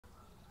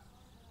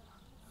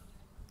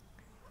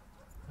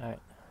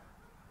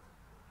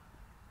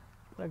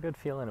Got a good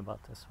feeling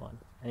about this one.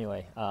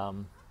 Anyway,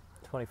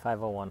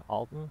 2501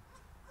 Alton.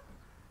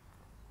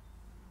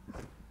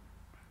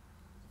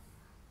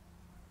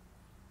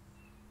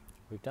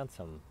 We've done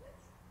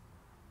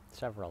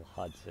several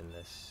HUDs in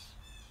this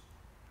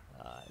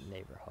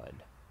neighborhood.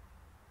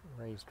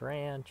 Raised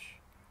ranch,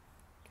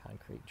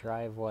 concrete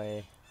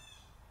driveway,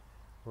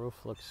 roof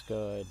looks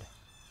good.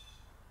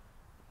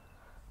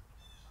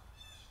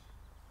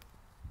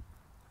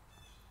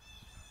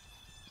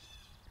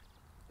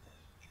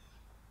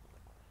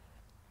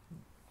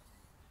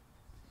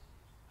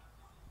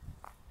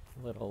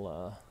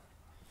 Little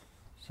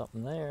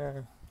something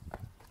there.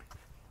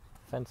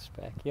 Fenced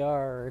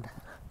backyard.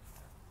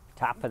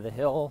 Top of the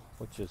hill,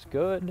 which is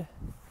good.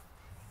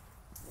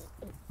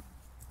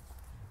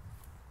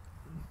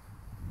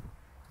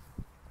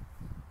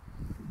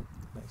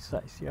 Nice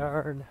size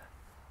yard.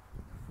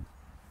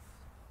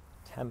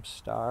 Temp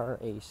Star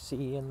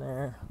AC in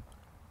there.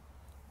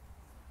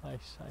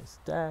 Nice size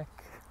deck.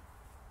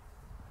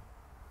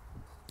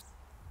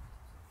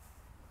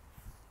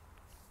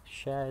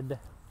 Shed.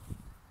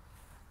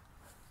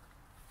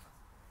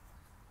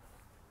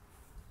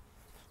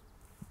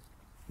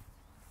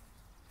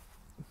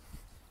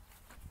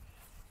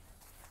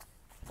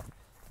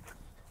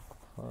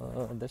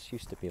 This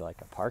used to be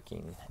like a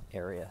parking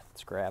area.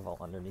 It's gravel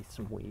underneath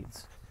some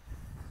weeds.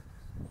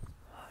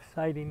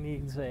 Siding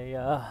needs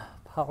a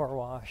power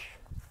wash.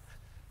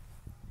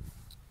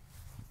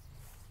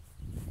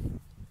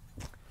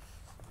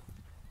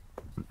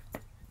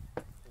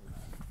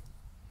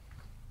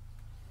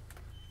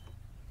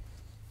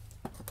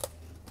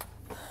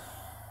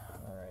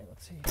 Alright,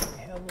 let's see if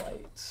we have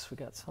lights. We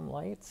got some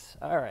lights.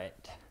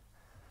 Alright.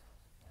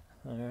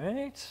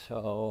 Alright,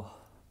 so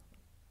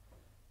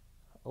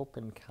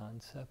open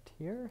concept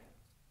here.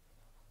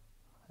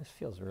 This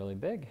feels really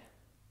big.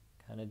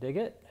 Kind of dig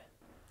it.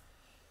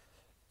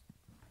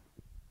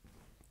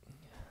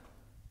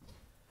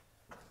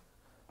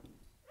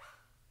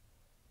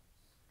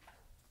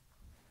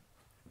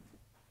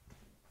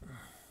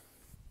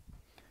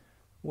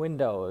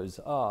 Windows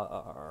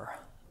are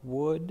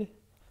wood,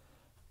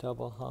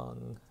 double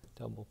hung,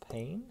 double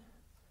pane.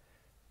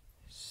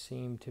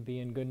 Seem to be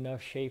in good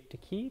enough shape to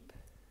keep.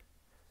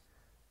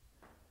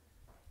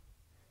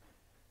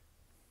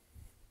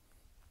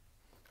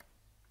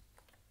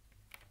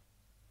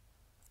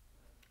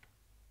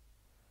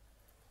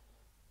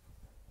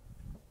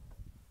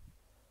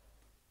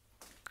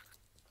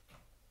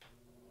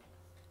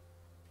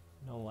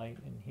 No light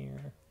in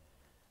here.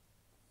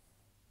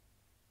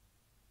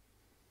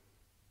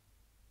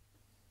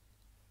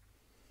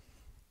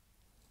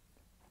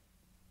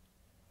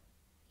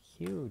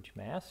 Huge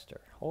master.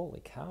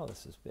 Holy cow,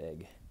 this is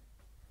big.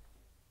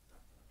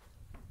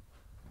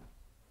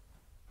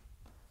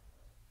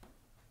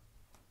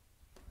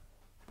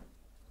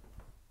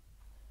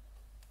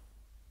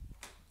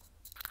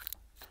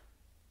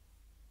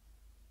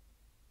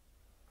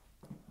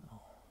 Oh,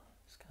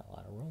 it's got a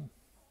lot of room.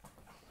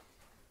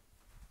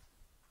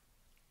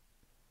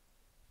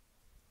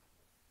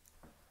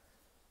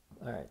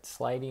 All right,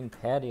 sliding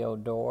patio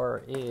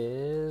door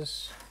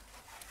is,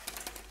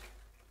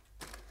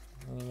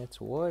 I mean,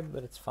 it's wood,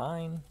 but it's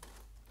fine.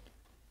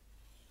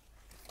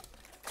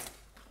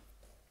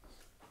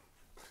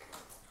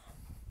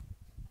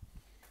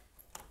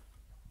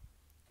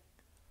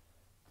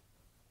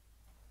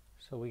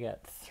 So we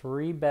got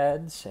 3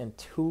 beds and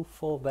 2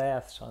 full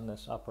baths on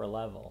this upper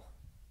level.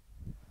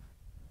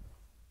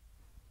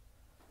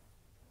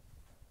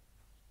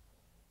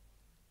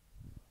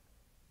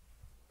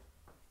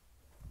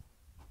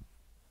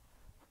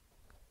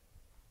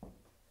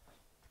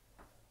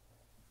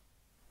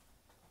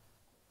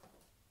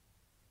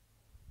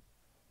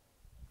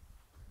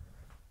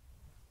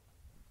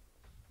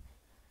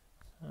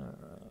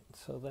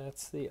 So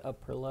that's the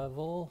upper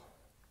level.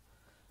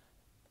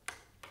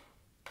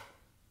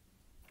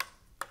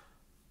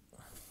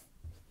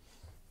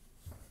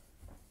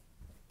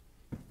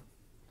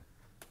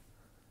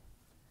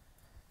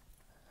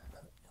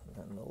 And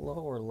then the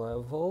lower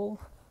level,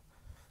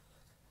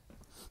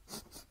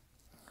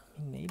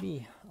 I mean,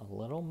 maybe a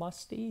little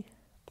musty,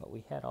 but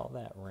we had all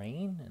that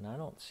rain and I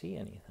don't see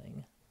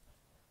anything.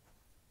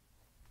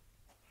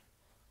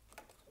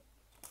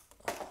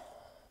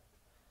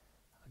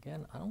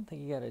 Again, I don't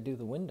think you got to do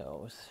the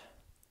windows.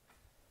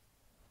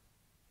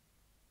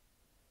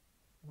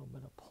 A little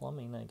bit of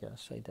plumbing, I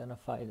guess,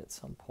 identified at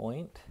some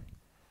point.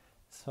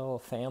 So, a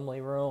family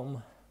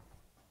room.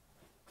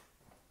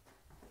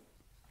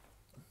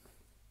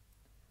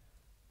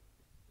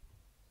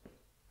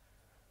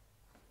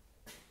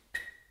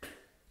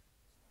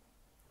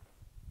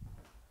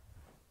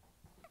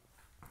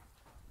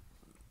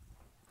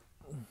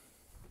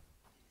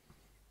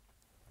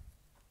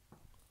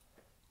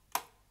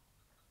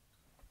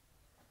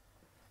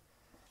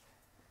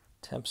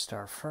 Temp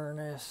Star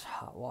furnace,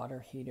 hot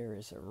water heater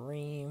is a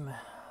ream. What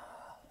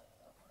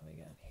do we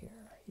got here?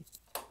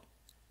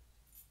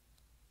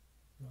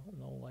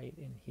 No light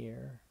in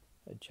here.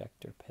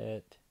 Ejector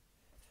pit.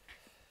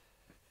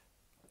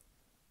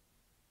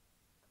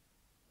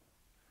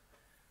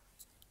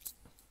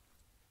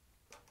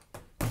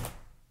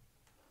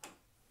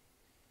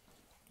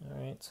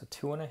 So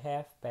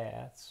 2.5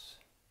 baths.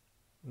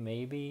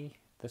 Maybe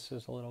this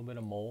is a little bit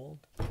of mold,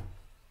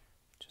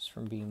 just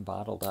from being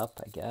bottled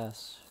up, I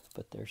guess.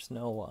 But there's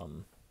no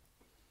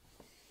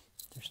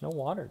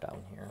water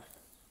down here.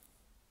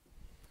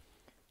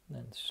 And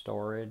then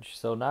storage.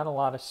 So not a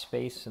lot of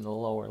space in the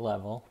lower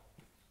level.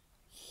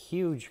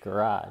 Huge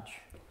garage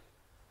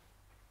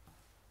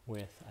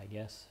with, I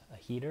guess, a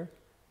heater.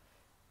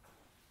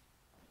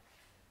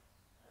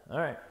 All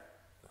right.